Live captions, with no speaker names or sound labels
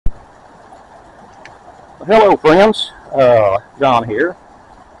Hello, friends. John here.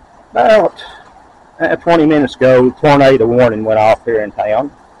 About 20 minutes ago, tornado warning went off here in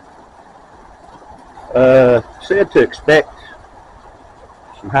town. Said to expect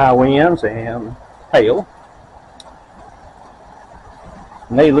some high winds and hail.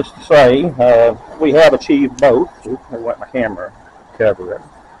 Needless to say, we have achieved both. I let my camera cover it.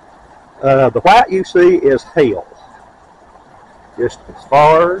 The white you see is hail, just as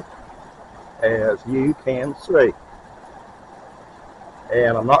far as you can see.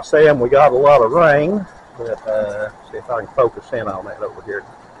 And I'm not saying we got a lot of rain, but see if I can focus in on that over here.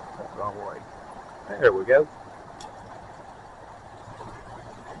 That's the wrong way. There we go.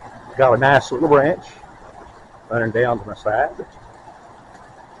 Got a nice little branch running down to my side.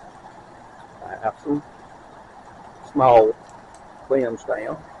 I have some small limbs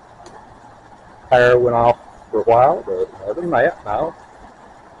down. Power went off for a while, but other than that, no.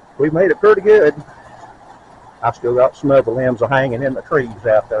 We made it pretty good. I've still got some other limbs hanging in the trees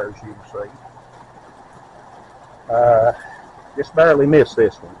out there, as you can see. Just barely missed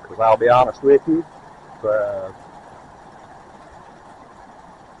this one, because I'll be honest with you,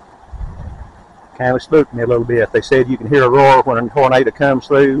 kind of spooked me a little bit. They said you can hear a roar when a tornado comes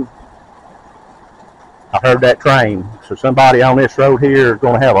through. I heard that train, so somebody on this road here is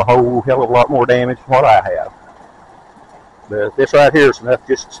going to have a whole hell of a lot more damage than what I have. But this right here is enough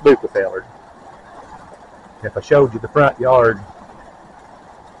just to spook a feller. If I showed you the front yard,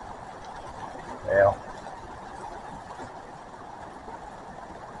 well,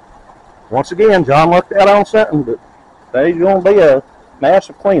 once again, John looked out on something, but there's going to be a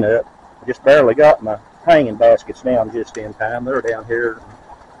massive cleanup. I just barely got my hanging baskets down just in time. They're down here.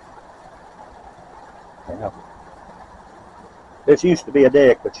 Now, this used to be a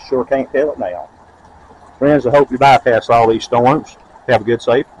deck, but you sure can't tell it now. Friends, I hope you bypass all these storms. Have a good,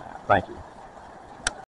 safe night. Thank you.